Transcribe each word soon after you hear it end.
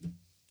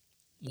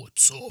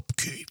What's up,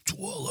 cave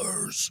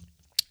dwellers?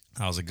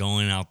 How's it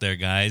going out there,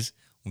 guys?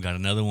 We got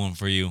another one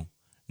for you.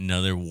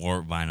 Another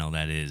Warp vinyl,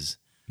 that is.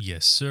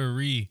 Yes,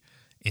 sirree.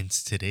 In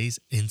today's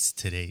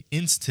episode,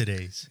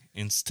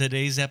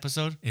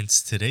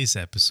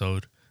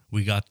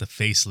 we got the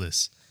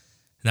Faceless.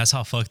 And that's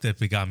how fucked up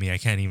it got me. I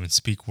can't even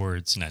speak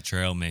words. That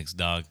trail mix,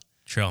 dog.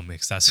 Trail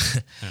mix. That's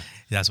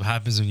that's what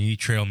happens when you eat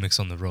trail mix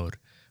on the road.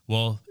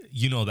 Well,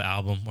 you know the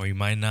album, or you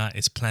might not.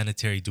 It's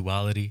Planetary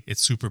Duality.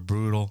 It's super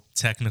brutal,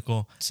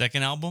 technical.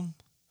 Second album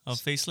of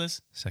Faceless?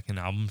 Second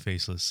album,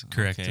 Faceless.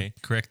 Correct. Okay.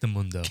 Correct the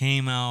mundo.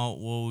 Came out,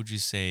 what would you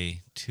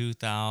say,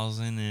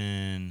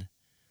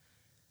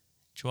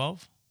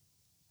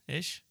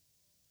 2012-ish?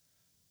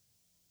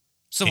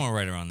 Somewhere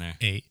right around there.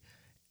 8.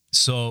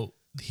 So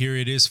here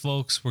it is,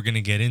 folks. We're going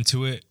to get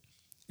into it.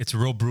 It's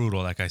real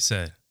brutal, like I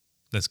said.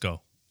 Let's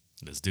go.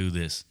 Let's do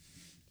this.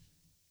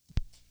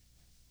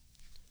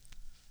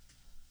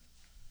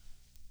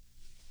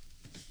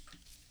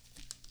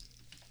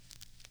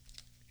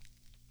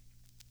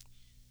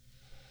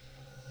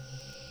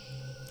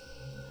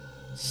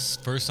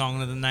 First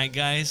song of the night,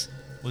 guys.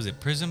 Was it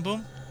Prison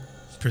Boom?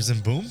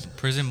 Prison Boom?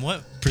 Prison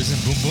what? Prison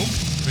Boom Boom?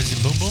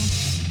 Prison Boom Boom?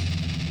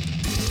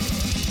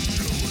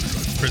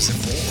 Prison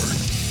Board.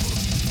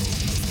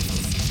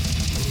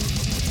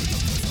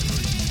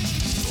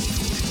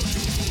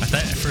 I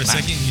thought for a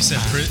second you said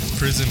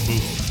Prison Boo. I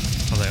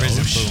was like,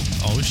 Prison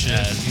oh, Boo. Oh,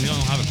 shit. You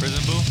don't have a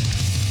Prison Boo?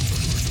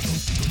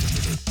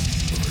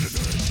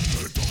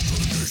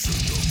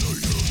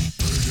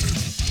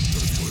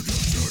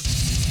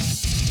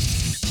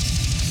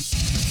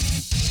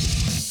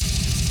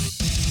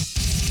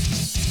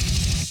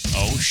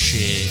 Oh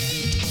shit!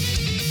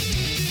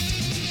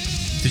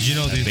 Did you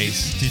know That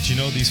bass. Did you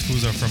know these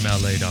fools are from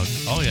LA, dog?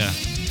 Oh yeah.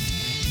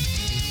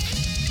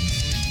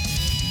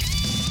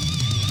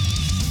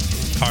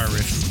 Power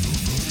riff.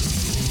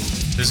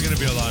 There's gonna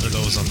be a lot of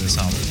those on this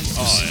album.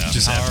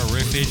 Just Power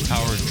riffage,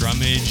 power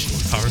drummage,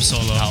 power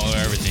solo, power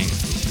everything.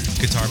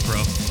 Guitar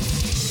Pro.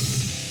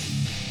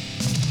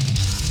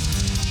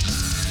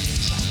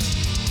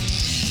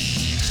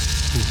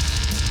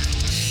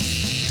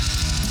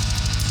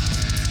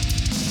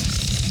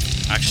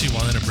 I actually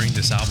wanted to bring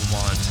this album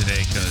on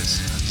today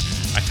because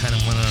I kind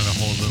of went on a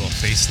whole little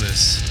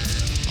Faceless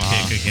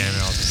kick again,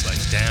 and I was just like,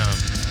 damn.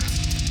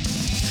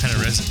 Kind of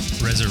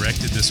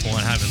resurrected this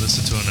one. I haven't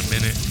listened to it in a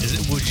minute.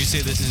 Would you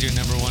say this is your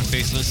number one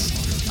Faceless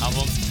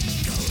album?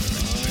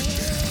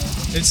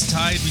 It's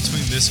tied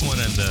between this one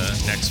and the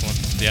next one.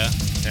 Yeah.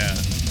 Yeah.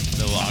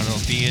 The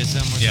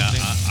autotheism or Yeah,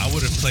 something? I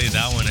would have played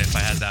that one if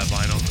I had that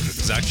vinyl.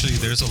 Because actually,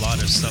 there's a lot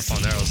of stuff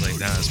on there. I was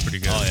like, damn, that's pretty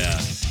good. Oh yeah.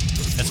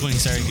 That's when he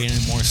started getting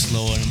more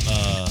slow and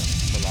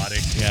Melodic.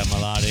 yeah,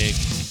 melodic.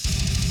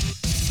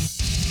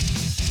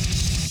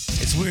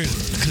 It's weird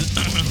because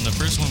the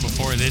first one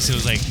before this, it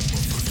was like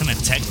kind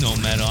of techno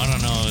metal. I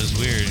don't know. It was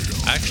weird.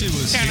 I actually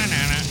was.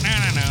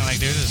 Like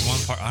there's this one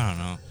part. I don't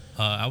know.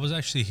 I was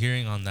actually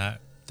hearing on that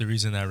the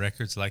reason that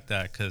record's like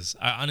that because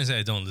honestly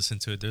I don't listen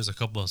to it. There's a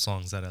couple of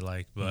songs that I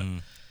like, but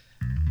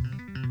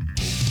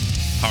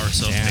power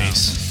sub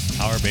bass,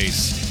 power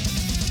bass.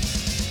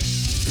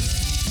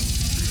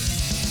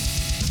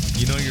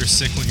 You know you're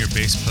sick when your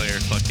bass player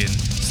fucking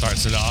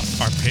Starts it off.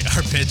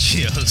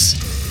 arpeggios.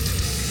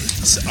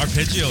 It's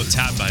arpeggio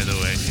tap, by the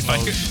way.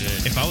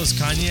 Shit. If I was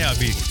Kanye, I'd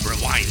be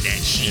rewind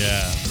that shit.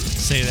 Yeah.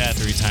 Say that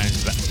 3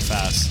 times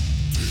fast.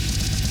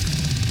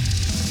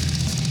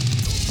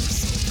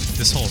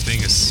 This whole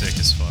thing is sick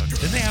as fuck.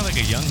 Didn't they have like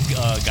a young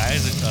guy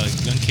as a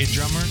young kid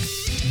drummer?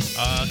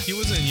 He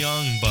wasn't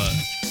young, but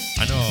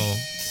I know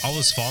I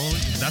was following.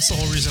 That's the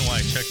whole reason why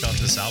I checked out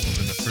this album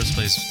in the first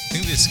place. I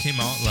think this came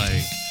out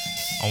like,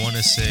 I want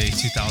to say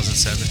 2007,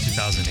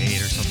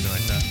 2008 or something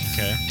like that.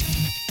 Okay.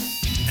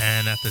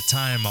 And at the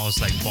time, I was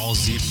like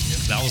balls deep.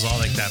 That was all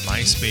like that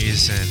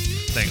MySpace. And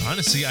like,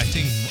 honestly, I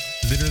think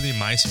literally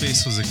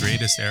MySpace was the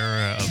greatest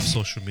era of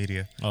social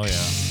media. Oh yeah.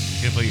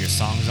 You can put your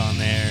songs on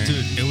there.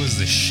 Dude, it was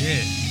the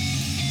shit.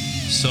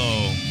 So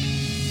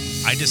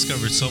I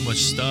discovered so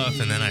much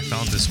stuff, and then I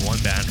found this one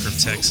band from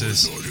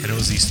Texas, and it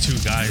was these 2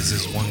 guys,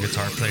 this one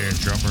guitar player and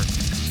drummer,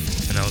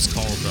 and that was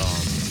called,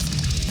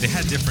 they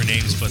had different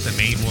names, but the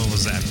main one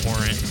was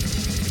Abhorrent.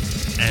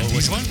 And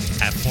which one?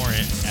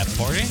 Abhorrent.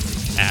 Abhorrent?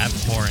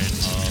 Abhorrent.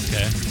 Oh,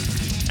 okay.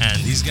 And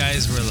these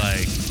guys were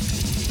like,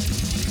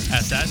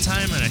 at that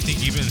time, and I think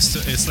even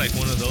still, it's like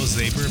one of those,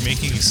 they were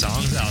making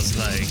songs, I was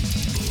like,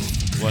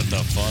 What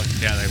the fuck?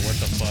 yeah, like,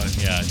 what the fuck?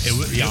 Yeah, It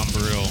was beyond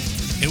brutal.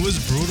 It was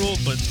brutal,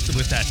 but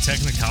with that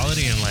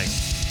technicality and like,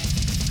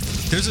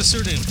 there's a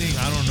certain thing,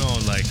 I don't know,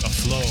 like a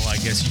flow, I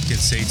guess you could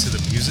say, to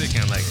the music,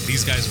 and like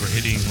these guys were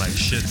hitting like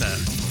shit that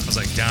I was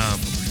like, damn,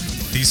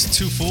 these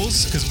 2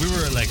 fools, because we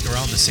were like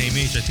around the same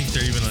age. I think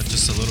they're even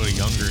just a little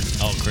younger.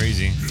 Oh,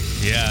 crazy.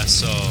 Yeah,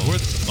 so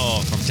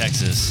from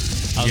Texas.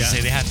 I was gonna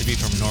say they have to be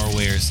from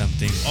Norway or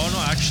something. Oh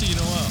no, actually, you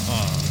know what?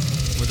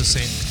 We're the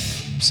same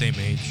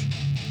age.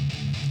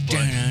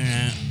 But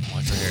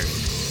Watch right here.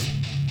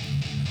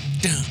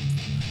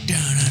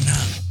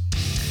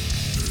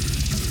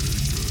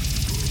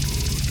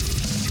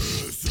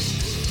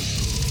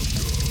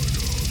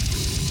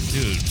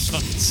 Dude, it's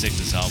fucking sick,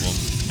 this album.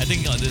 I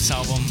think on this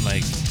album,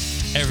 like,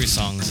 every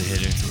song is a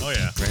hitter. Oh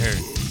yeah. Right here.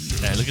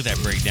 Yeah, look at that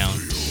breakdown.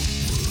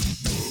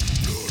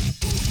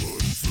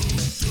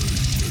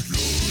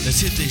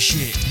 Let's hit this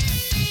shit.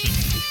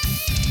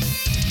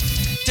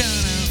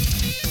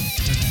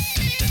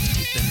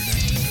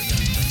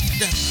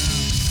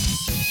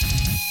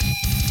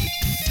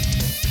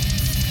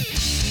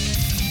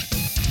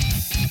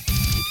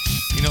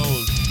 You know,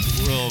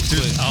 real Dude,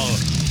 quick.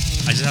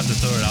 I just have to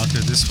throw it out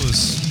there. This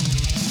was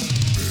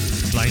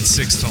line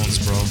 6 tones,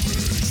 bro.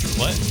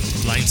 What?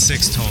 Line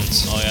 6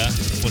 tones. Oh yeah.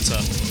 What's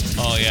up?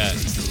 Oh yeah.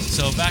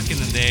 So back in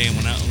the day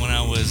when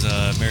I was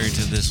married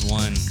to this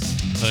one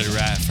hood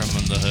rat from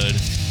the hood,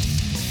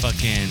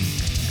 fucking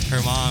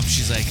her mom,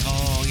 she's like,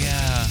 oh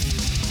yeah,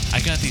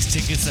 I got these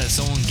tickets that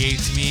someone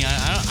gave to me.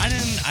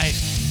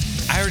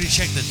 I already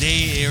checked the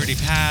date, it already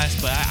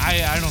passed, but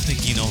I don't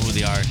think you know who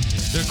they are.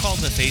 They're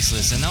called the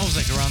Faceless, and that was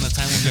like around the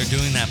time when they're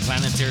doing that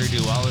Planetary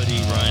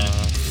Duality run.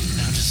 And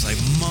I'm just like,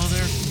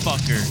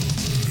 motherfucker.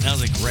 And that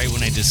was like right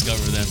when I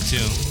discovered them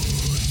too.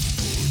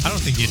 I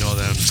don't think you know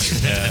them.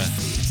 Yeah.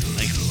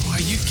 Like, are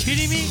you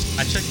kidding me?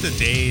 I checked the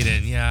date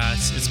and yeah,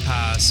 it's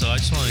passed. So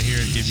I just want to hear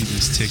and give you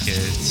these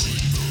tickets.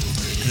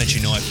 And let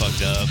you know I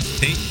fucked up.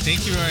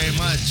 Thank you very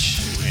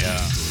much.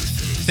 Yeah.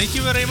 Thank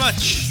you very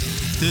much.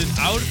 Dude,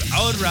 I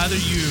would rather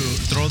you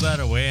throw that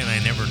away and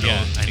I never know.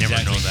 Yeah, I never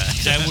exactly. know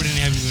that. I wouldn't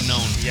have even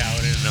known. Yeah, I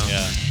wouldn't know.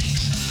 Yeah.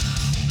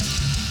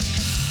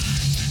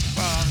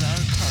 From the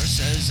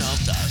curses of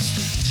the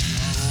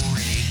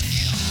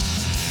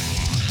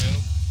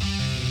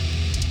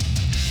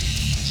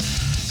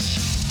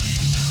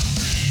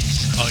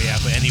Oh yeah,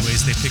 but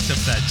anyways, they picked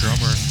up that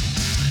drummer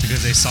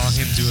because they saw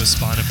him do a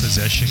Spawn of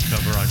Possession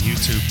cover on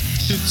YouTube.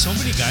 Dude, so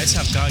many guys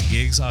have got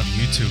gigs off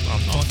YouTube.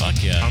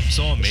 fuck yeah. I'm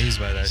so amazed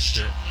by that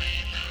shit.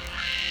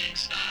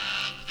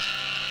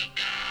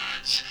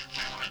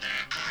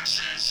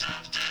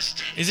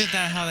 Isn't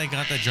that how they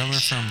got the drummer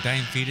from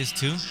Dying Fetus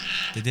too?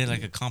 They did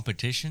like a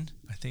competition.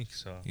 I think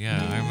so. Yeah,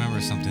 I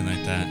remember something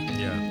like that.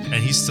 Yeah, and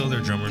he's still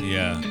their drummer.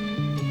 Yeah.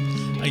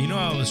 You know,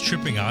 I was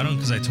tripping out on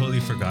because I totally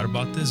forgot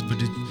about this. But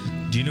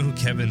do you know who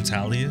Kevin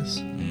Talley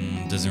is?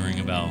 Doesn't ring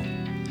a bell.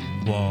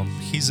 Well,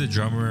 he's a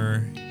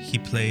drummer. He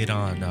played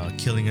on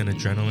Killing and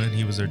Adrenaline.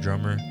 He was their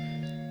drummer,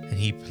 and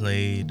he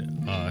played.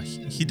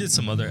 He did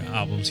some other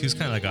albums. He was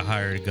kind of like a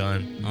hired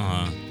gun.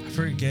 I'm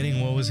forgetting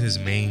what was his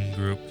main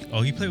group.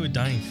 Oh, he played with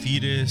Dying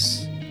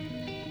Fetus,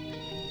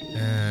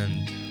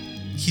 and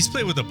he's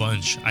played with a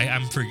bunch.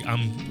 I'm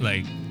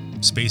like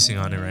spacing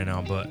on it right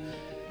now, but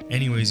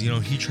anyways, you know,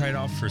 he tried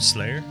out for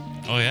Slayer.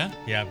 Oh yeah?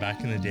 Yeah,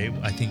 back in the day.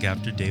 I think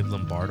after Dave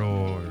Lombardo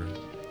or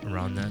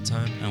around that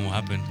time. And what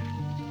happened?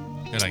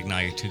 They're like, nah,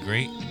 you're too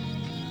great.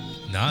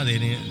 Nah, they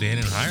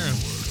didn't hire him.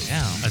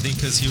 Damn. I think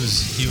because he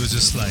was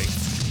just like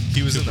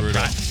he was in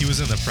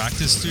the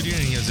practice studio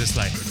and he was just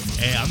like,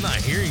 hey, I'm not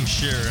hearing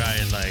shit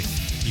right. Like,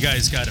 you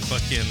guys gotta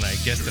fucking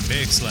like get the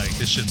mix. Like,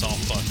 this shit's all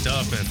fucked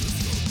up. And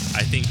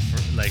I think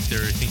like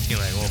they're thinking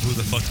like, well, who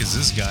the fuck is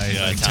this guy?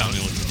 Yeah, like telling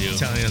me what to do.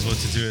 Telling us what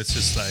to do. It's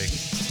just like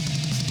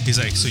he's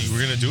like, so you were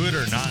gonna do it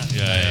or not?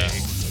 Yeah, like,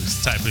 this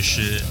type of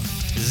shit.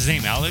 Is his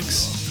name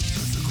Alex?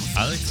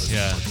 Alex?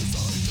 Yeah.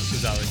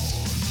 Who's Alex?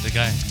 The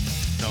guy.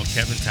 No,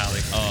 Kevin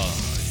Talley. Oh.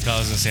 I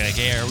was gonna say like,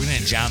 hey, are we gonna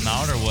jam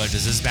out or what?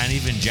 Does this band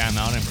even jam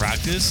out in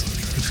practice?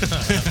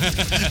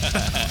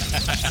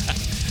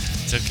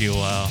 Took you a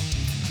while.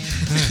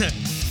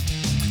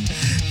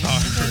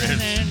 Power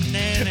riff.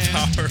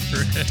 Power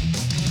riff.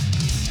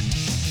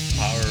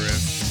 Power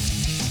riff.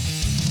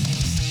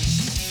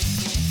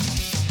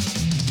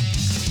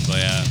 But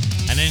yeah.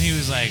 And then he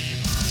was like,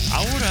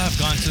 I would have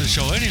gone to the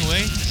show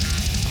anyway.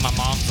 And my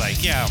mom's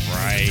like, yeah,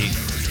 right.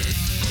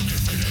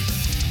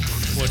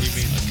 What do you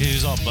mean? Because he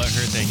was all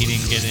butthurt that he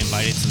didn't get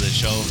invited to the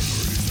show.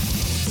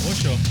 What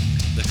show?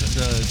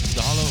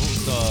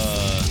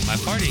 My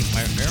party,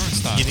 my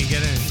parents thought. You didn't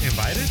get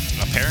invited?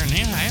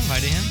 Apparently, yeah, I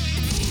invited him.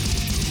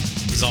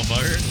 He's all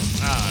butthurt?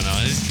 I don't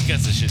know. He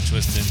gets the shit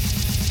twisted.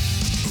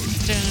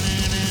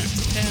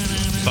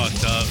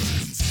 Fucked up.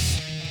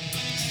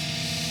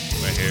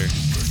 Right here.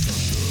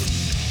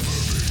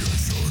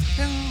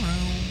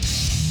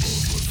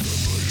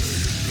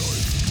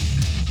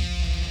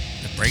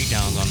 The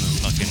breakdowns on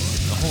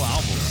the whole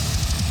album.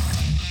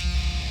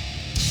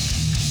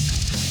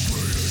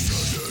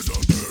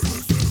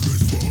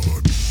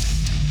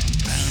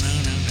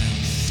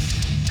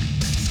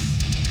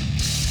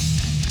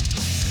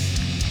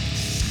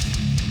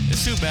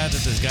 It's too bad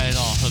that this guy's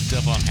all hooked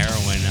up on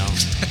heroin now.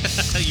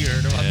 You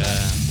heard about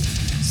that?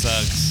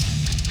 Sucks.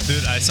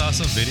 Dude, I saw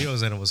some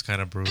videos and it was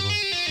kind of brutal.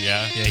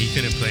 Yeah? Yeah, he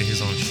couldn't play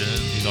his own shit.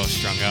 He's all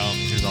strung out.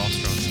 He was all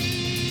strung out.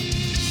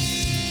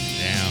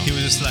 Damn. He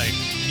was just like,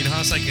 you know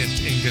how it's like in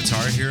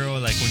Guitar Hero,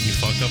 like when you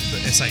fuck up,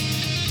 it's like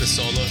the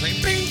solo is like,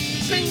 bing,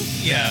 bing.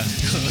 Yeah,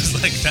 it was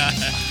like that.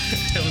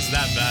 It was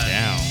that bad.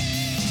 Damn.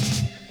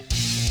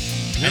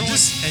 And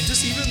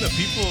just even the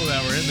people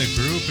that were in the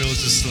group, it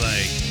was just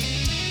like,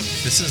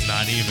 this is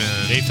not even.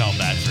 They felt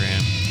bad for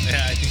him.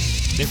 Yeah, I think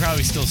They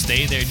probably still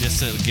stay there just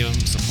to give them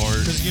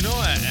support. Because you know,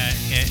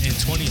 in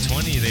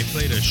 2020 they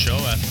played a show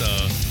at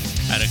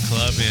a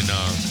club in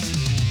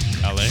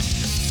LA.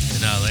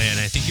 LA, and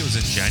I think it was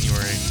in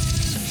January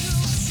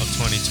of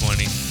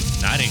 2020.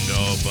 I didn't go,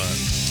 but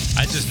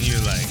I just knew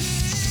like,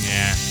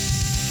 Yeah.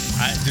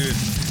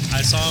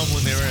 I saw them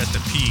when they were at the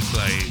peak,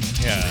 like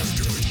Yeah.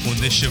 when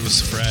this shit was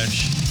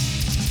fresh.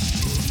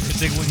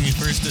 It's like when you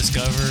first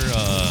discover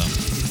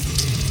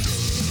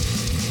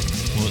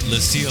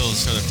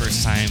Lucille's for the first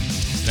time.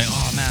 Like,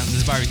 oh man,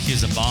 this barbecue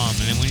is a bomb.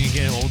 And then when you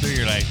get older,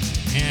 you're like,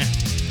 you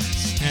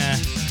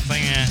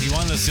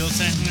want Lucille's?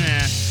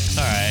 Nah, it's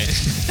all right.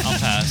 I'll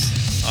pass.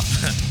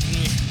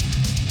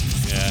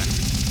 Yeah.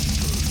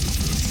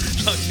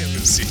 Fucking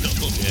Lucille.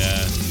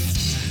 Yeah.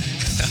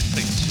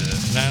 Like shit.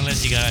 Not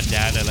unless you got a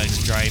dad that likes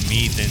dry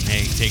meat, then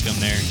hey, take them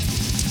there.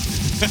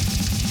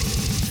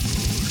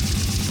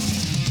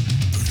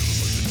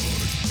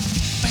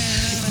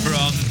 Bro,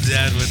 I'm the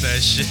dad with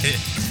that shit.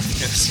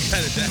 If you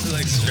got a dad who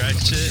likes dry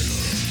shit,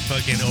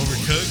 fucking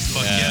overcooked,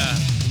 fuck yeah.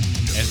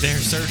 If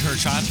they're served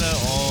horchata,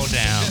 all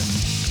down.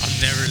 I'm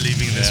never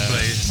leaving this Yeah.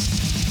 place.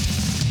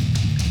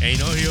 And you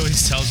know, he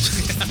always tells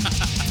me,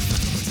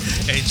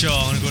 hey Joe,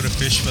 I want to go to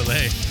fish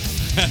fillet.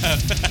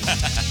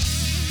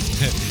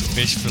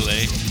 Fish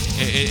fillet.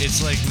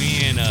 It's like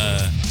me and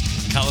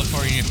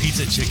California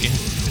pizza chicken.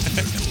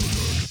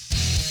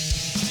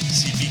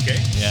 CPK?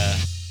 Yeah.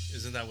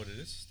 Isn't that what it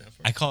is? Stand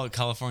for? I call it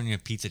California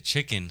pizza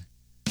chicken.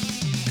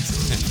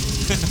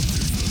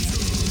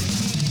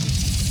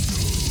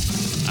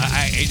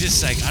 I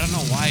just like, I don't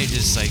know why,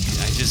 that's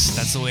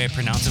the way I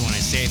pronounce it when I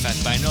say it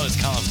fast, but I know it's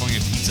California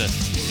Pizza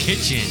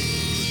Kitchen.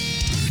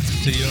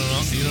 So you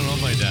don't know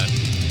my dad.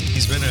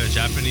 He's been at a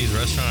Japanese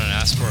restaurant and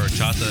asked for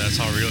horchata. That's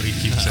how real he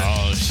keeps it.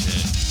 Oh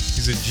shit.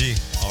 He's a G.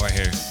 All right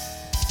here.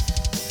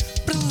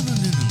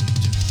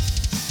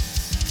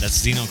 That's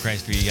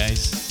Xenochrist for you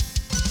guys.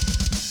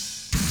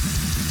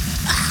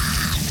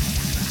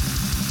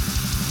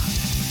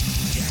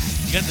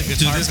 You got the Dude,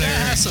 guitar this guy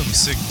player. has some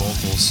sick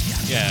vocals.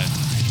 Yeah.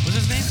 What's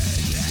his name?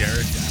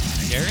 Derek.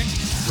 Derek?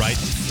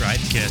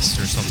 Ride guest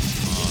or something.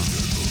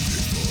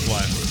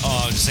 What?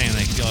 Oh, I was just saying,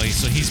 like, oh,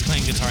 so he's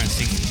playing guitar and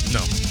singing.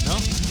 No.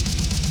 No?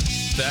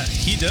 That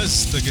he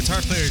does. The guitar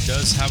player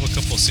does have a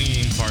couple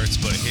singing parts,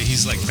 but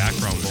he's like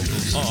background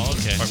vocals. Oh,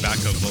 okay. Or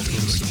backup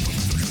vocals.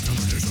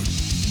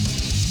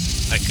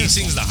 Like he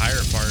sings the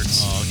higher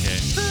parts. Oh,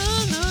 okay.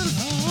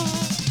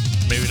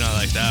 Maybe not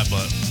like that,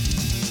 but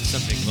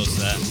Something close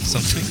to that.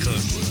 something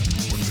close.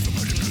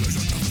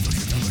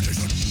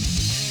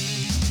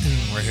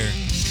 Right here.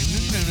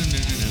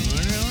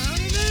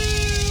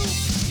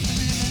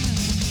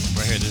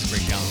 Right here, this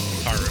breakdown.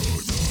 Alright.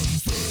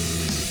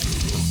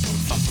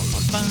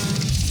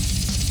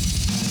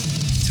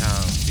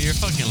 Town. You're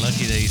fucking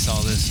lucky that you saw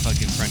this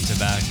fucking front to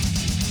back.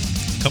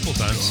 Couple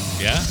times.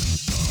 Yeah?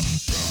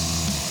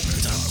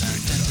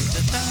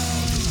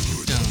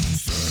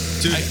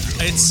 Dude,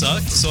 it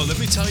sucked. So let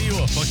me tell you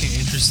a fucking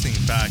interesting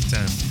fact,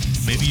 and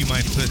maybe you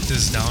might put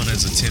this down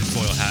as a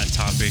tinfoil hat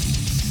topic.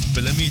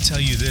 But let me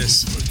tell you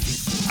this.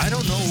 I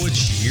don't know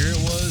which year it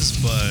was,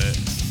 but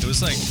it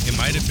was like, it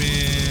might have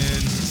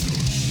been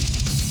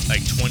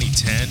like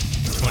 2010,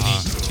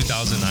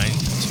 2009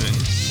 to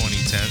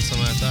 2010,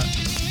 something like that.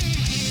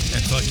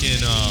 And fucking,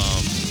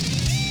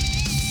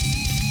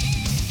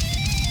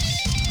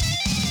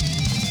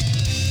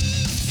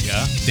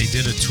 Yeah? they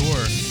did a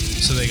tour.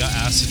 So they got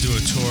asked to do a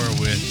tour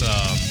with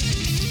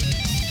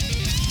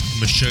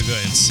Meshuggah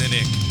and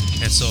Cynic.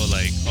 And so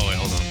like, oh wait,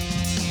 hold on.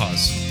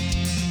 Pause.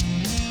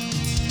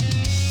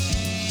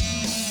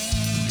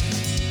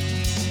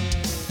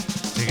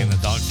 Taking the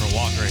dog for a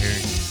walk right here.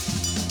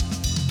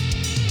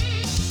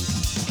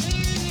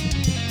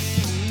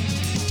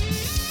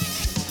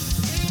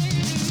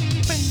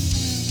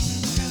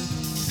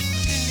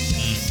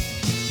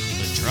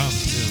 The drums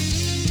too.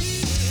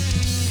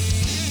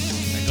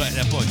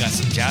 That boy got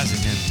some jazz in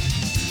him.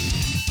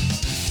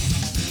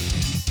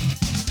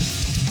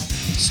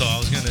 So I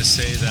was gonna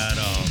say that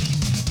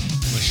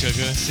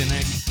Meshuggah,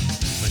 Cynic.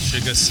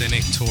 Meshuggah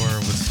Cynic tour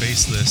with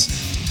Faceless,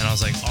 and I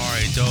was like, all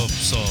right, dope.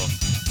 So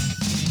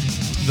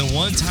the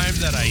one time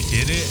that I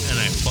did it and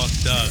I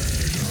fucked up,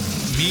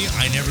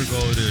 I never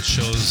go to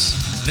shows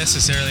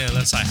necessarily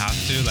unless I have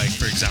to. Like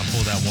for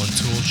example, that one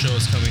Tool show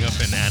is coming up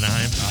in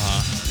Anaheim.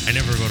 I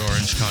never go to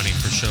Orange County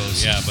for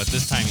shows. Yeah, but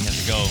this time you have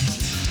to go.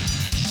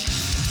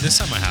 This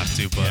time I have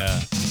to, but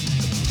Yeah.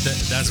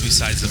 that's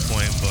besides the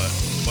point. But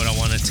what I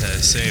wanted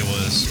to say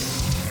was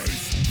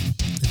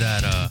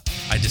that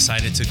I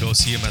decided to go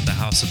see him at the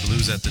House of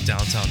Blues at the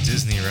Downtown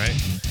Disney, right?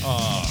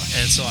 Oh,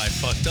 And so I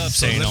fucked up.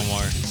 say no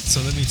more.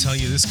 So let me tell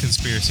you this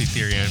conspiracy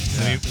theory, and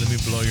let me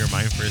blow your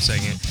mind for a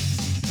second.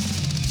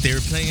 They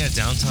were playing at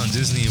Downtown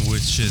Disney,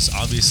 which is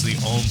obviously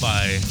owned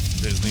by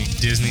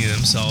Disney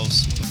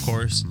themselves, of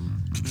course.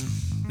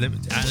 Let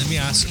me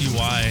ask you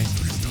why.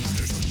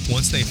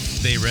 Once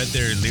they read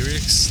their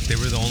lyrics, they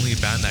were the only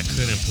band that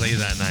couldn't play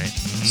that night.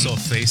 So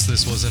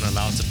Faceless wasn't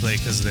allowed to play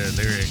because of their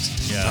lyrics.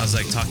 Yeah. I was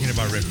like talking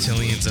about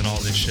reptilians and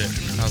all this shit.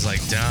 I was like,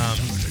 damn.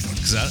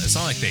 because it's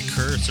not like they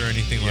curse or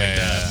anything like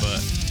that. But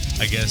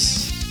I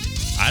guess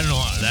I don't know.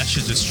 That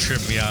shit just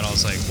tripped me out. I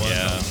was like, what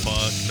the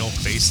fuck? No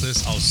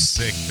Faceless. I was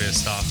sick,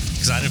 pissed off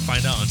because I didn't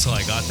find out until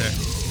I got there.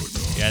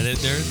 Yeah,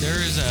 there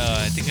is.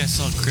 I think I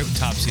saw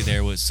Cryptopsy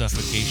there with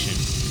Suffocation,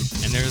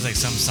 and there was like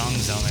some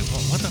songs that I'm like,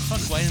 well, what the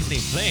fuck? Why didn't they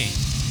play?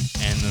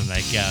 And then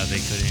like, yeah, they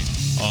couldn't.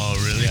 Oh,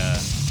 really?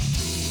 Yeah.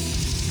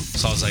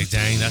 So I was like,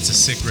 dang, that's a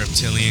sick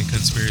reptilian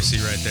conspiracy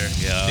right there.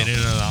 Yeah. They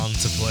didn't allow them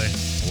to play.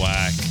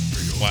 Whack.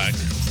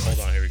 Hold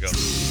on, here we go.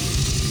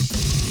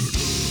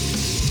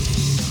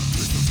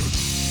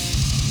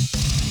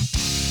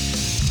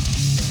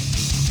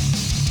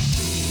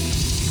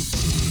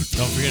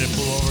 Don't forget to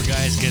pull over,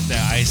 guys. Get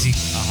that icy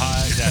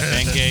hot, that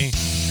Bengay.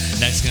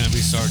 That's gonna be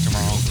started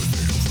tomorrow.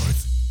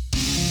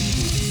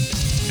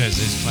 Because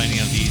there's plenty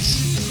of these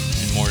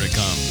and more to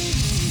come.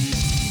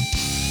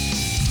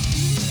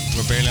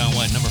 We're barely on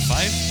what, number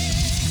 5?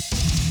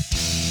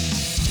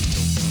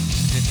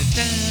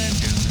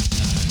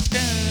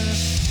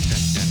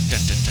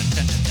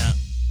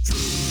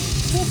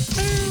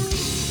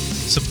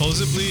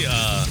 Supposedly,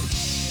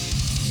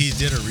 he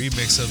did a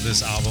remix of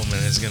this album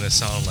and it's gonna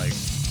sound like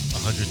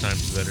 100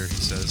 times better, he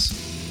says.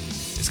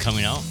 It's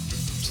coming out?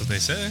 That's what they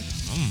say.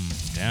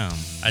 Damn.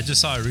 I just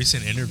saw a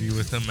recent interview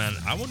with him, and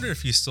I wonder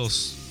if he's still.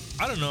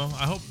 I don't know.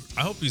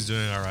 I hope he's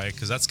doing all right,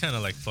 because that's kind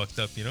of like fucked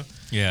up, you know?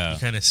 Yeah. You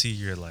kind of see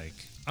your like,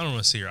 I don't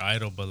want to say your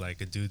idol, but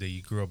like a dude that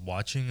you grew up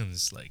watching, and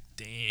it's like,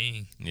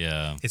 dang.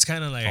 Yeah. It's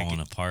kind of like falling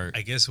apart.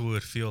 I guess it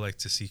would feel like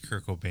to see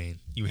Kurt Cobain.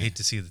 You hate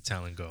to see the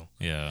talent go.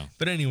 Yeah.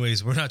 But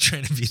anyways, we're not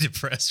trying to be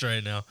depressed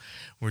right now.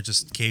 We're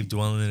just cave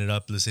dwelling it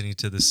up, listening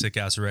to the sick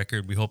ass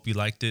record. We hope you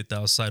liked it.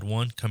 That was side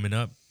 1 coming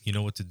up. You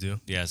know what to do.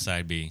 Yeah,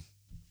 side B.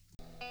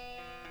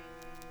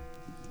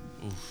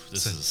 Oof,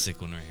 this is a sick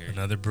one right here.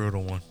 Another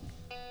brutal one.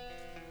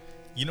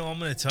 You know, I'm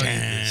gonna tell you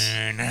this.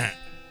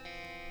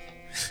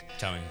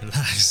 Tell me.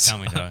 Nice. Tell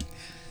me, dog.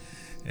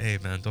 Hey,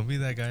 man, don't be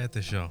that guy at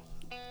the show.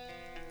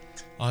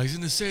 Oh, he's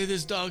gonna say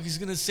this, dog. He's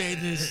gonna say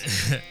this.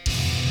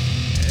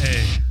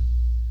 Hey,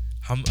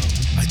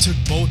 I took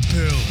both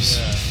pills.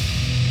 Yeah.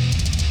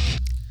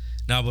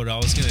 Now, but I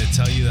was gonna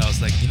tell you that I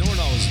was like, you know what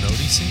I was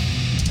noticing,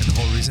 and the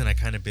whole reason I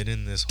kind of been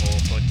in this whole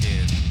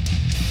fucking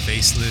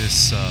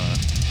Faceless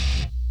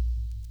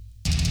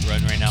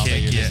run right now. kick. That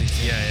you're Yeah, listening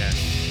to? yeah.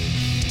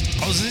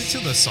 I was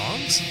listening to the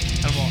songs,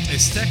 and I'm all,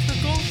 it's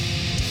technical,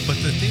 but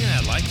the thing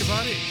I like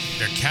about it,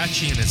 they're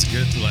catchy and it's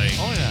good, like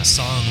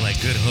song, like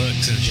good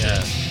hooks and shit.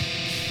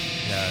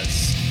 Yeah,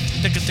 it's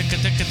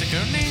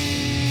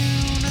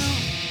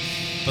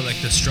But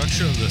like the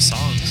structure of the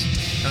songs,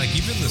 and like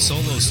even the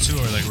solos too,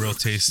 are like real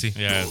tasty.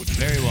 yeah,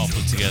 very well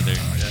put together.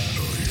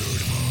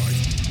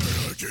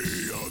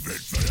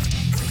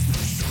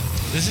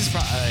 This is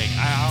probably like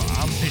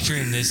I'm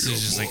picturing this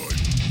as just like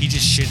he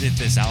just shitted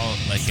this out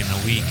like in a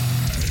week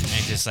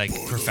and just like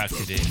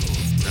perfected it.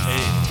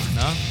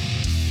 No?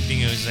 You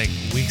think it was like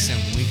weeks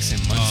and weeks and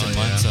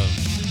months of.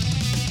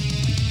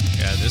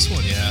 Yeah, this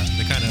one,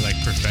 they kind of like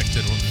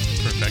perfected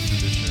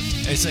this shit.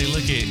 It's like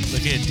look at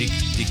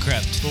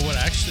Decrept. But what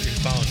I actually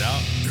found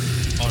out.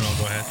 Oh no,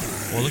 go ahead.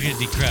 Well, look at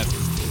Decrept.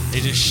 They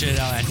just shit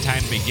out and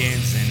Time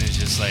Begins, and it's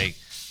just like,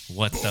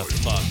 what the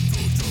fuck?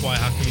 Why?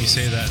 How can you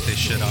say that they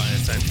shit out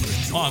in time?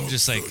 Oh, I'm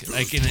just like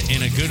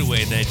in a good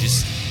way. That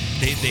just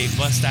they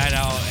bust that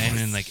out, and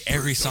then like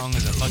every song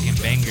is a fucking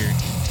banger,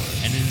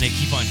 and then they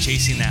keep on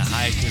chasing that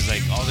high because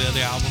like all the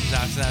other albums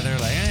after that they're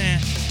like,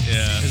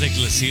 Yeah. it's like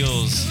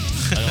Lucille's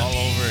like, all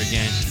over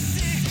again.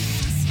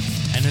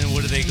 And then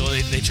what do they go?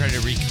 They try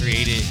to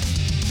recreate it.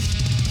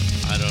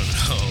 I don't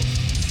know.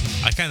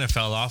 I kind of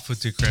fell off with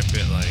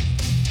Decrepit like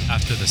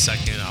after the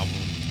second album.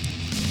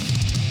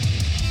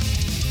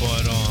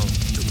 But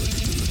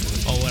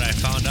what I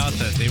found out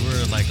that they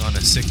were like on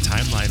a sick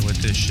timeline with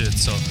this shit.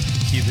 So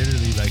he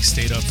literally like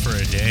stayed up for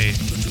a day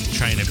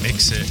trying to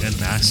mix it and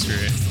master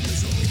it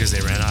because they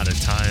ran out of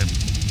time.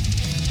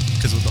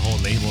 Because with the whole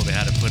label, they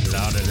had to put it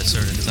out at a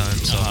certain time.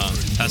 So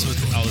that's what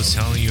I was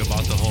telling you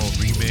about the whole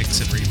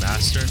remix and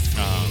remaster.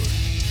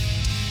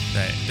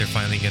 That they're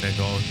finally gonna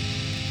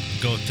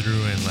go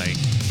through and like,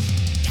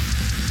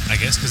 I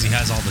guess because he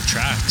has all the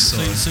tracks.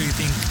 So you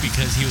think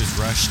because he was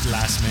rushed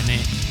last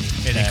minute,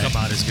 it didn't come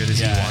out as good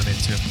as he wanted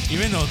to.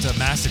 Even though it's a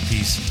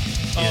masterpiece.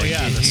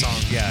 The song.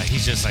 Yeah,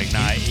 he's just like,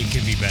 nah, it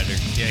could be better.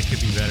 Yeah, it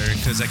could be better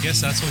because I guess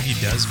that's what he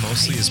does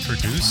mostly is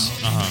produce.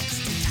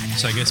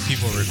 So I guess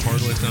people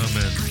record with him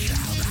and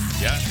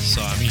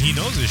so I mean he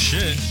knows his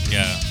shit.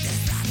 Yeah.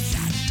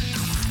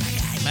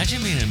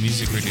 Imagine being a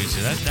music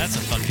producer. That's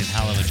a fucking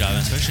hell of a job,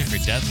 especially for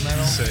death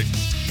metal. Sick.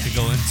 To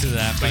go into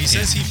that. But he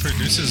says he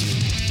produces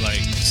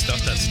like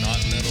stuff that's not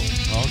metal.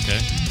 Oh,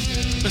 okay.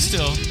 Yeah. But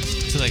still,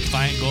 to like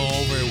go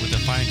over it with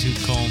a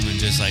fine-tooth comb and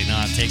just like,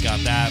 nah, take out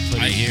that,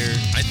 put it here.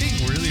 I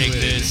think really take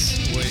this.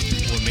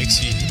 What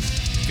makes you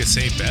could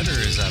say better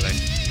is that like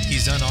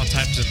he's done all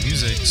types of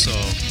music, so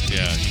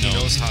he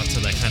knows how to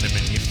like kind of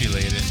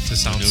manipulate it to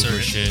sound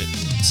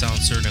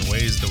certain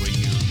ways the way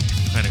you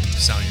kind of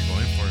sound you're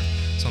going for.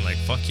 So I'm like,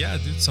 fuck yeah,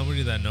 dude,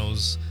 somebody that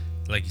knows,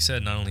 like you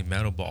said, not only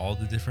metal but all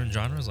the different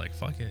genres, like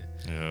fuck it.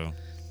 Yeah.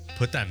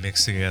 Put that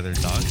mix together,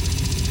 dog.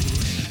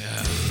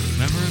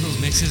 Remember those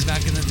mixes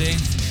back in the day?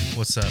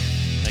 What's up?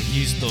 Like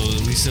we used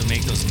to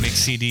make those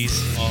mix CDs.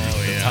 Oh,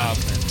 the yeah.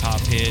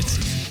 top hits.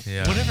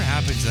 Yeah. Whatever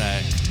happened to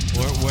that?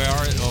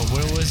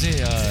 Where was it?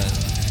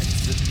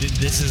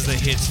 This is the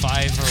hits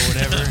 5 or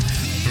whatever.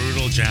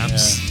 Brutal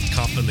Jams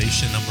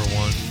compilation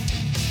 #1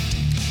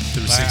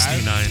 through But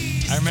 69.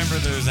 I remember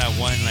there was that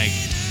one like,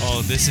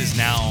 oh, this is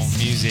now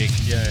music.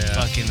 Yeah, yeah.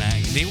 Fucking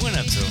that. They went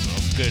up to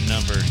a good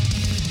number.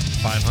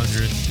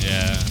 500.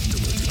 Yeah.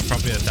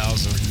 Probably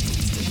 1,000.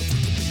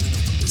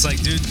 It's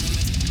like, dude,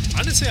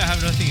 honestly, I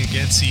have nothing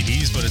against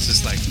CDs, but it's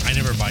just like I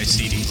never buy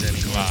CDs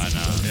anymore. Ah,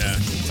 no. Yeah.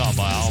 It's all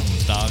about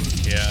albums, dog.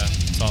 Yeah.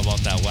 It's all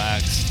about that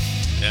wax.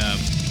 Yeah.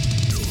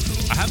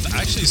 I have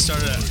actually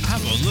I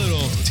have a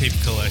little tape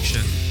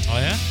collection. Oh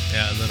yeah?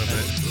 Yeah, a little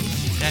bit.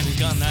 Damn, you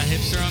gotten that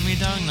hipster on me,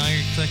 dog? Now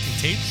you're collecting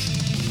tapes?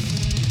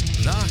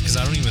 Nah, because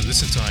I don't even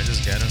listen to them. I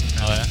just get them.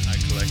 Oh, yeah? I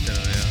collect them,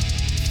 yeah.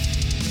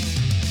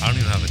 I don't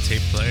even have a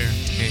tape player.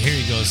 Okay, here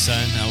you go,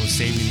 son. I was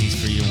saving these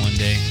for you one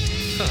day.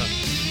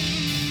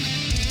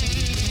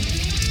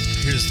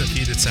 Here's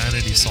Defeated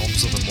Sanity,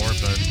 Psalms of the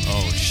Moribund.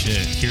 Oh,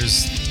 shit.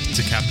 Here's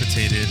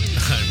Decapitated,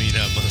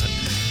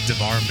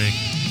 Devarming.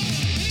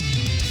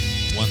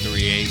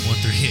 138.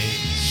 138.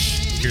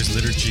 Here's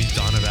Liturgy,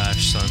 Dawn of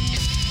Ash, Son.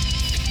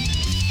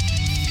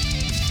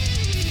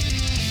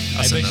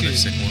 That's another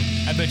sick one.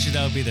 I bet you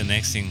that would be the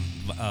next thing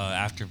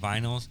after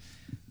vinyls.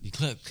 You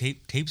collect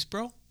tapes,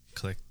 bro?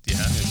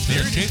 Yeah.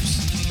 There's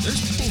tapes? There's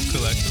people who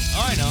collect them.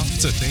 Oh, I know.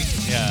 It's a thing.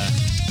 Yeah,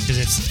 because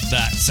it's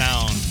that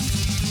sound.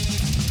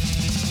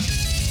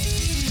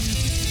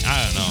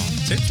 I don't know.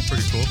 Tapes are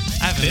pretty cool.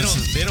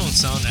 They don't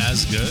sound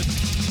as good.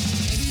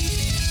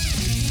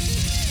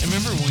 I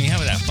remember when you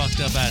have that fucked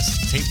up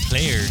ass tape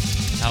player,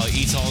 how it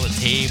eats all the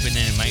tape and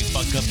then it might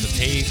fuck up the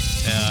tape.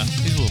 Yeah.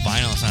 These little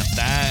vinyl's not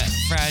that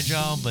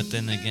fragile, but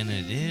then again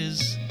it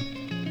is.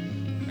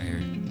 Right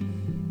here.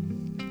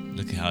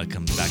 Look at how it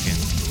comes back in.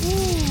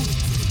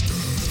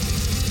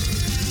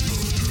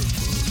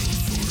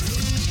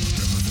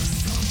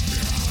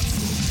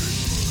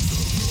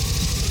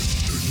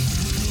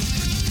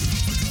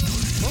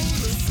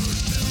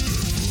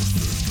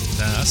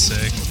 Damn, that's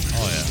sick.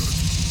 Oh yeah.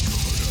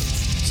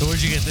 So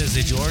where'd you get this?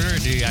 Did you order or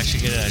did you actually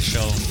get it at a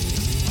show?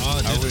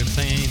 Oh, Are we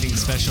playing anything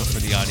special for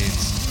the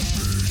audience?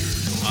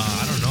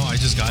 I don't know. I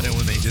just got it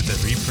when they did the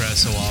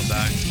repress a while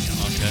back.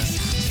 Okay.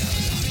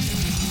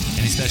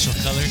 Any special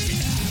color?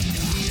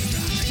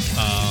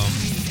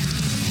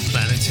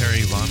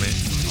 Planetary Vomit.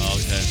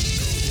 Oh, okay.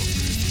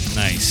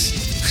 Nice.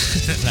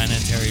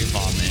 Planetary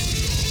Vomit.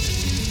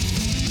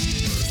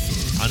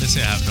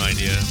 Honestly, I have no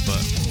idea,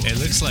 but it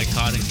looks like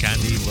cotton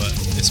candy, but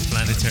it's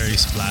planetary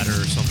splatter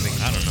or something.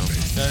 I don't know.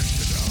 Okay.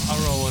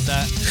 I'll roll with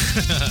that.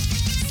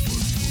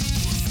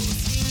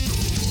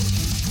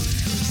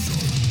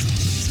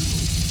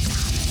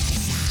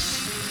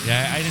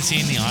 Yeah, I didn't see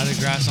any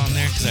autographs on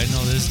there because I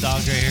know this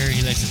dog right here,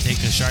 he likes to take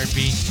a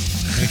Sharpie,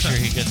 make sure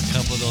he gets a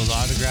couple of those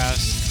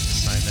autographs.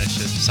 Sign that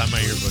shit. Sign my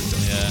yearbook,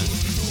 though. Yeah.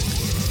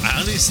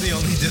 I honestly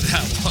only did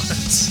that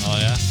once. Oh,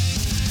 yeah?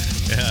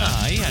 Yeah.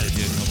 Nah, you had to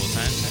do it a couple of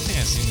times. I think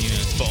I've seen you.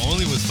 But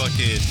only with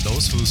fucking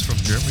those fools from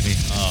Germany.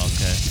 Oh,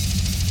 okay.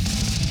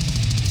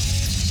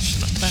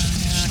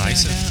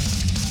 Schneisen.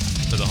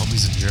 For the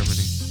homies in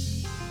Germany.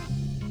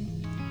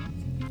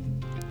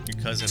 Your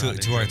cousin.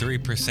 To our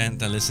 3%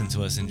 that listen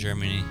to us in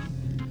Germany.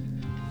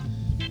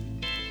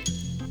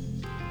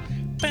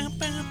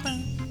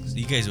 So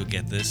you guys would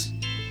get this.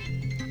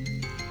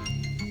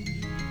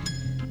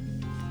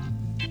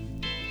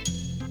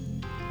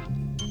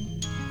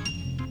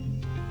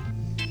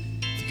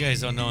 If you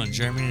guys don't know, in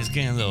Germany it's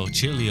getting a little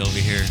chilly over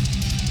here.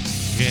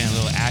 It's getting a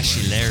little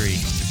ashy Larry.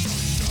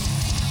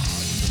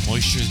 The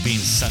moisture is being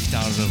sucked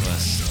out of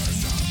us.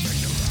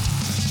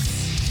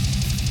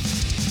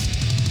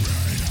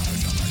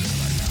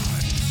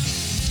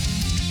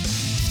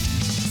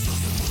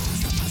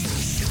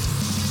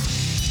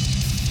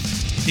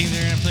 You think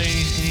they're gonna play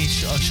any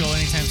show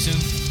anytime soon?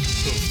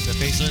 The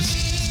Faceless?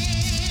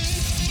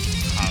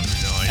 I have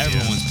no idea.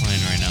 Everyone's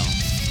playing right now.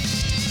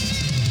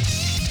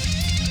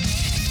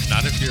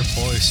 Not if your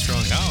boy's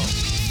strung out.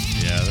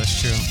 Yeah,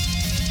 that's true.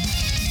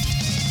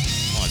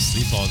 I want to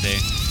sleep all day.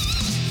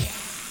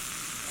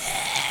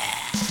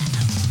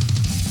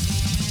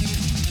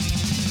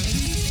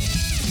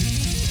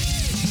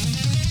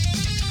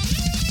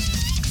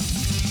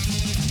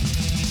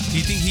 Do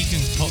you think he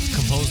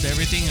composed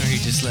everything, or he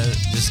just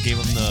gave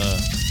him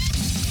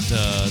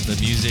the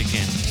music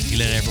and he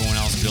let everyone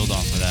else build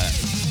off of that?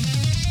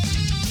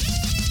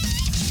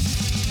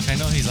 I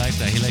know he's like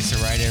that. He likes to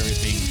write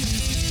everything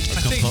or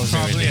I think compose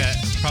probably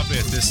everything.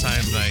 at this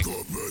time, like,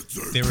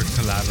 they were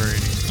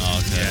collaborating.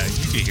 Oh, okay. Yeah,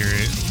 you could hear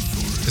it.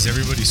 Because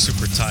everybody's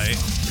super tight.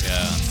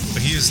 Yeah.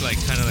 But he is, like,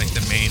 kind of like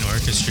the main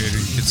orchestrator,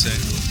 you could say.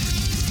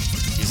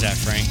 He's that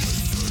Frank.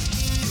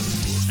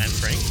 And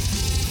Frank?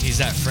 He's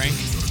that Frank.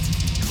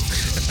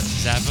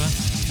 Zappa.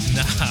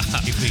 Nah.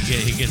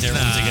 He gets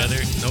everyone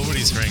together.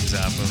 Nobody's Frank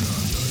Zappa.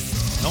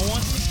 No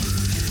one.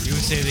 You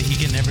would say that he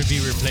can never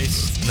be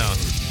replaced? No,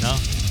 No?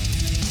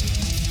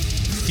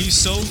 he's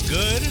so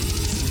good.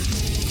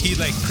 He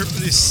like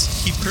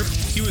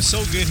he was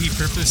so good. He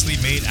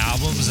purposely made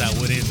albums that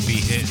wouldn't be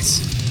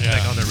hits, Yeah.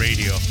 like on the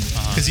radio,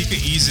 Uh-huh. because he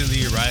could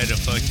easily write a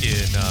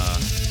fucking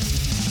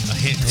a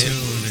hit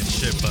tune and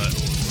shit. But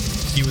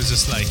he was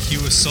just like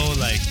he was so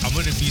like I'm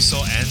gonna be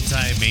so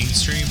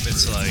anti-mainstream.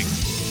 It's like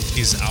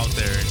he's out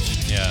there and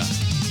Yeah.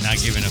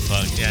 Not giving a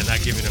fuck. yeah,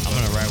 not giving a I'm fuck.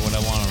 gonna write what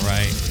I want to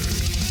write.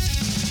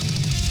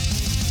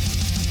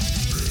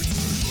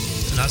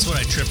 And that's what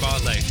I trip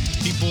out. Like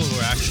people who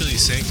are actually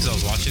saying, because I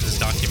was watching this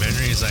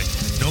documentary, is like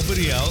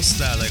nobody else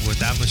that like with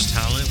that much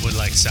talent would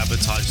like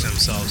sabotage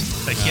themselves.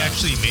 Like he Yeah.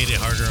 actually made it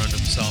harder on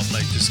himself,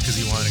 like just because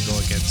he wanted to go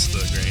against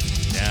the grain.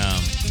 Damn.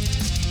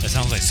 That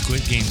sounds like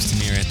Squid Games to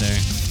me right there.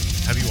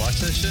 Have you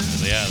watched that shit?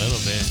 Yeah, a little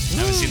bit.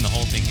 I haven't seen the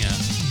whole thing yet.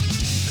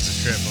 It's a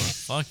trip. Huh?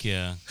 Fuck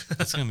yeah.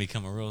 That's gonna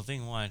become a real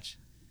thing. Watch.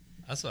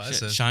 That's what I Shit,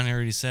 said. Sean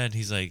already said,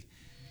 he's like,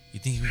 you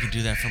think we can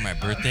do that for my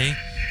birthday?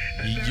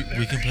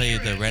 We can play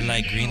the red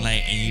light, green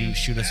light, and you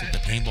shoot us with the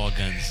paintball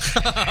guns.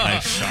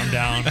 Like, I'm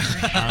down.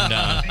 I'm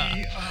down.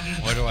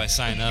 Where do I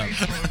sign up?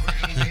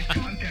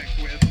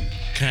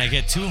 Can I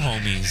get 2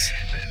 homies?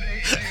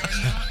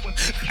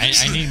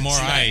 I need more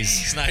eyes.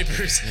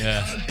 Snipers.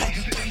 Yeah.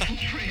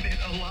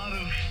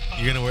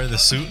 You're gonna wear the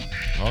suit?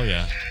 Oh,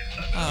 yeah.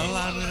 A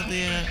lot of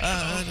the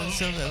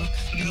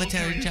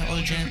military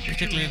intelligence,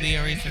 particularly the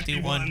Area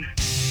 51.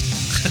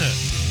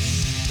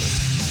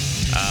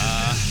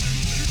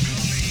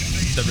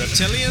 The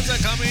reptilians are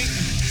coming.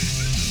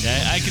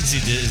 Yeah, I can see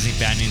Disney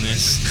banning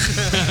this.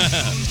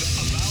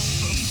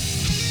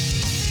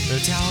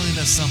 They're telling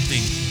us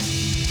something.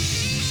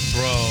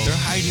 Bro.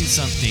 They're hiding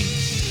something.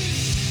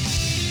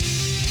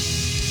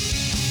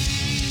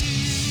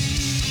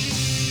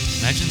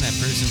 Imagine that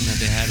person that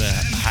they had to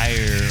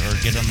hire or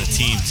get on the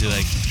team to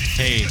like,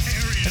 hey,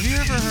 have you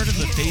ever heard of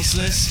the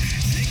Faceless?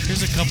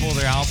 Here's a couple of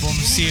their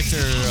albums. See if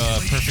they're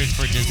perfect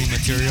for Disney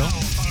material.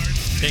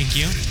 Thank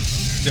you.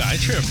 Dude, I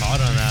trip out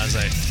on that. I was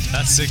like,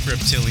 that's sick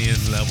reptilian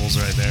levels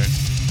right there.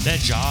 That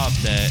job,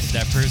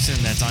 that person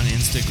that's on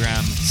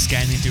Instagram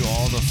scanning through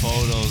all the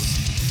photos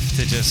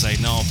to just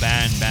like, no,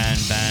 ban.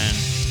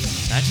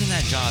 Imagine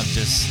that job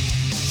just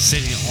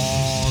sitting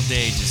all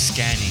day just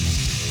scanning.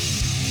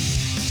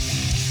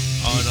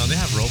 Oh no, they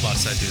have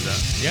robots that do that.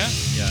 Yeah?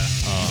 Yeah.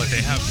 Oh. But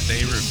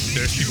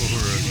there's people who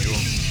review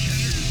them.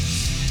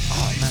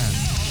 Oh man.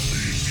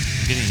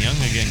 I'm getting young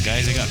again,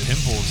 guys. I got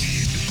pimples.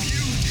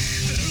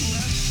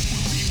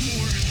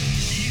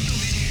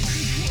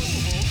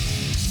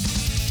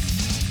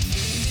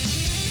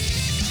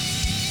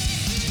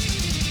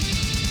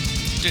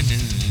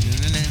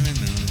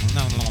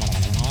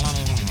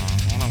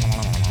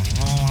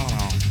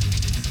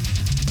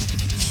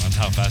 That's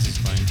how fast he's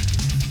playing.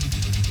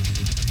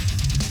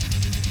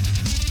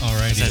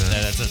 Alrighty.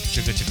 That's a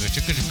chugga chugga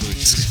chugga chugga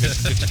chugga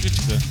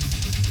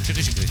chugga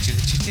chugga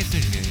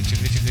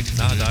chugga chugga.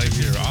 Nah, dog,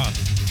 you're off.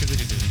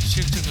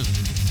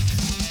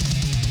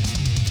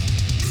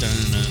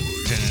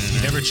 You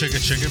never chugga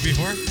chugga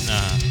before?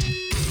 Nah.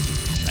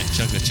 I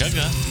chugga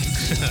chugga.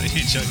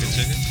 You chugga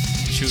chugga?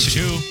 Choo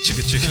choo.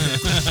 Chugga chugga.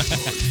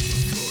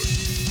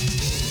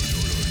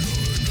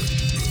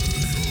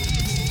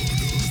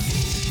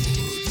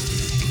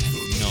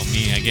 You know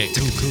me, I get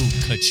cuckoo,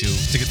 cut you.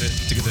 Ticket that.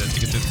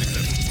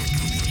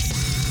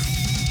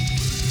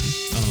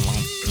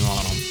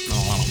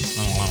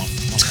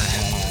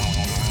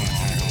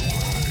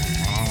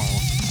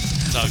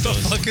 That's how it What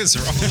the goes. fuck is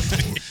wrong with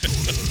you?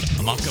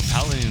 I'm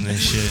acapella-ing this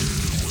shit.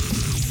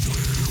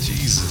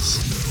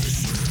 Jesus.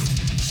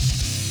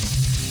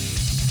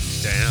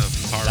 Damn.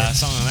 Hard.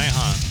 Last song of the night,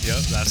 huh? Yep,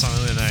 that song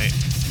of the night.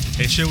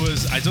 It shit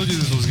was. I told you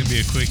this was gonna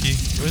be a quickie.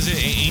 Was it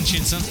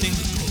Ancient something?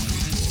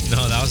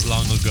 No, that was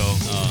long ago.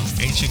 Oh.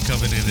 Ancient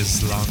Covenant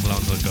is long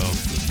ago.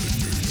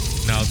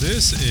 Now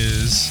this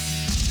is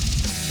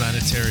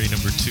Planetary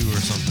number 2 or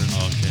something.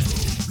 Oh, okay.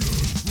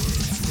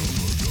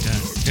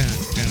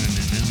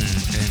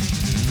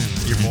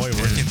 Your boy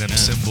working them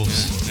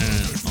cymbals.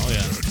 Oh,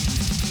 yeah.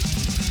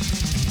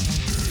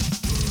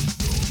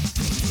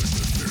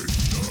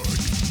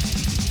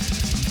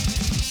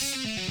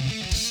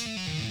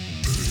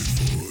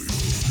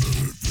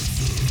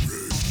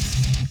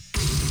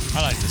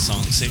 I like the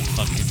song. Sick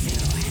fucking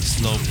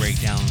slow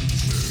breakdown.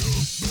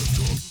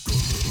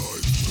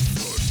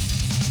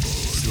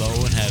 Slow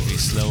and heavy,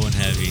 slow and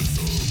heavy.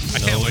 I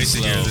Slow can't and wait to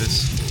hear slow.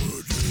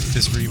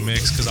 this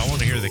remix because I want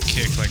to hear the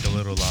kick like a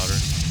little louder.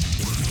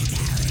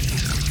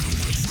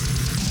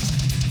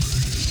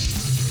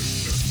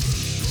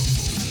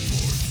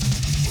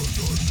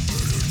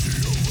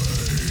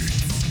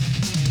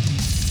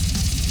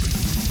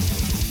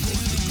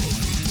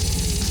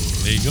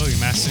 There you go. You're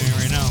mastering it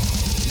right now.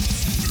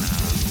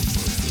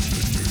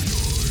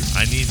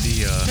 I need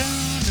the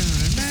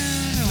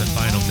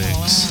final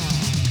mix.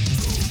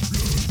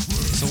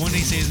 So when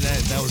they say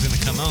that was gonna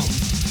come out?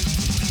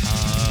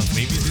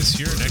 Maybe this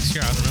year, next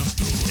year, I don't know.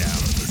 Yeah.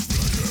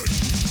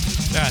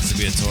 There has to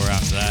be a tour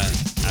after that.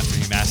 After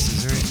he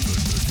masters it.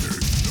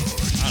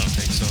 I don't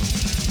think so.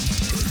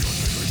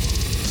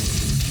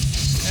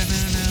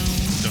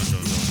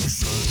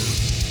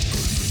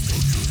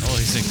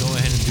 said, go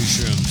ahead and do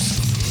shrooms.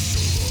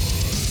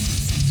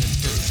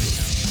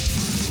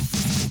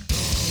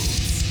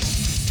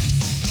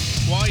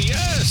 Why,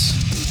 yes.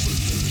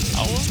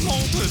 I was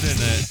molded in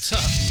it.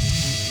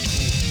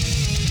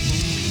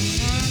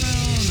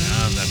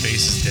 Damn, that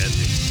bass is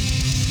deadly.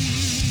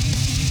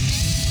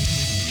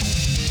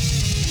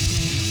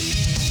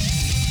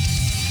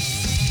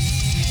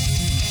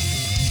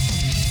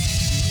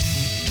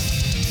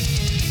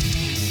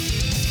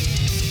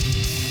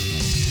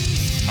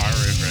 Power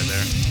riff right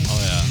there. Oh,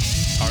 yeah.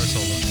 Power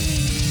solo.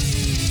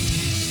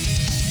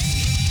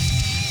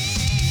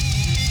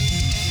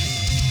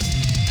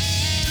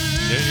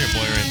 There's your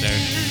boy right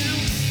there.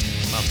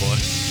 My boy.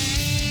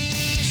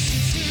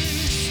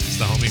 It's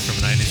the homie from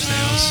Nine Inch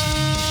Nails.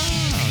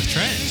 Oh,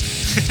 Trent.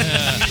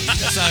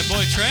 That's our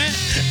boy Trent.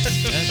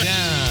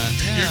 Yeah.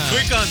 You're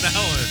quick on that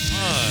one.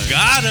 Oh,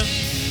 Got him.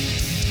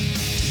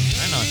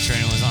 I know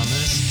Trent was on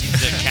this.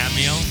 The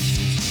cameo.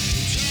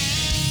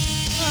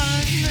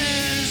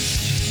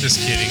 Just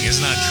kidding.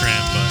 It's not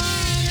Trent, but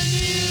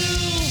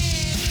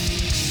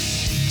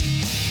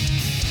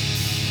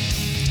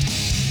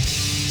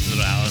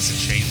little Alice in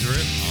Chains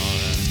rip. Oh,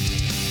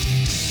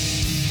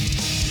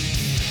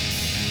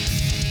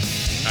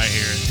 I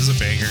hear it. This is a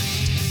banger.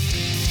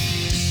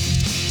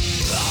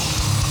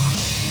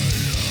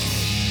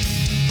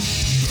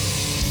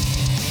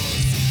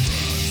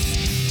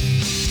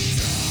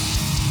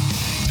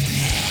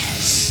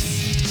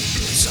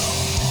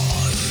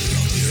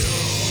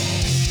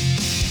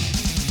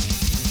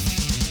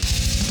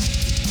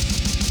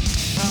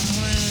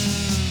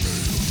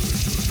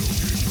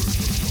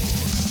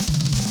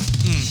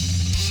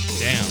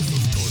 damn.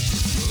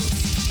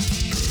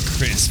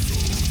 Crisp.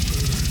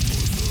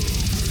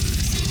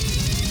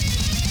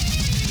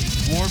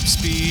 Warp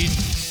speed.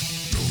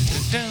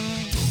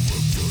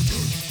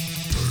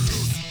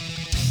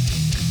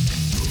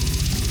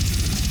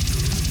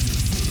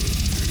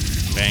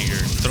 Banger.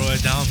 Throw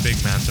it down,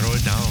 big man. Throw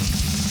it down.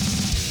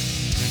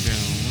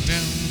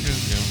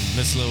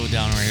 Let's slow it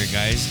down right here,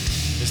 guys.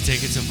 Let's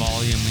take it to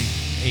volume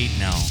 8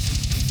 now.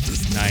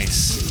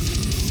 Nice.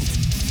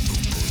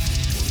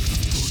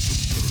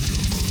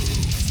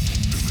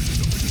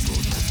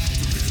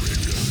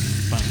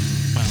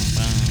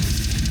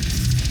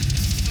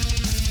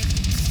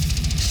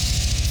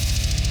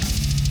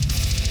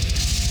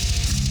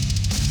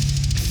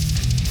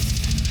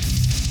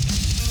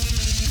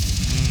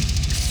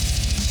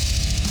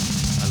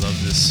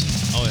 This.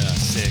 Oh yeah,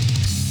 sick.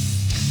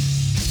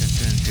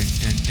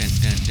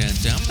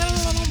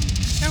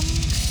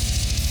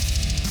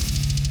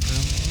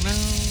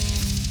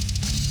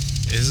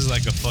 This is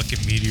like a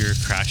fucking meteor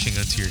crashing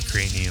onto your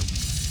cranium.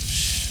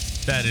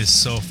 That is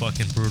so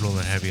fucking brutal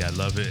and heavy. I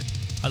love it.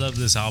 I love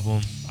this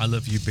album. I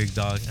love you, Big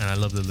Dog, and I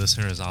love the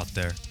listeners out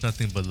there.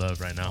 Nothing but love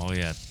right now. Oh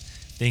yeah.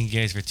 Thank you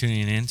guys for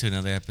tuning in to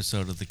another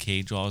episode of the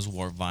K-Draws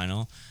Warp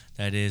Vinyl.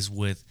 That is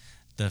with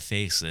the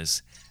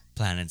Faceless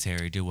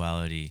Planetary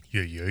Duality.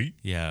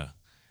 Yeah.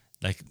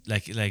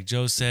 Like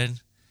Joe said,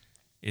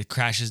 it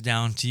crashes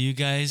down to you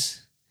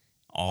guys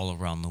all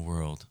around the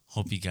world.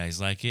 Hope you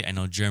guys like it. I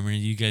know Germany,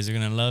 you guys are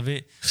gonna love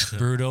it.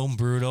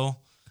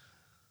 brutal,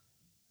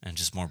 and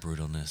just more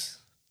brutalness.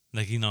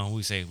 Like, you know,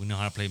 we say we know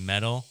how to play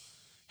metal,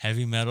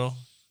 heavy metal,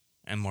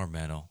 and more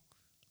metal,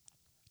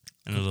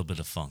 and a little bit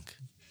of funk.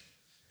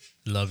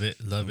 Love it.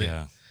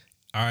 Yeah.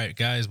 All right,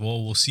 guys.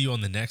 Well, we'll see you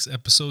on the next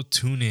episode.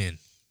 Tune in.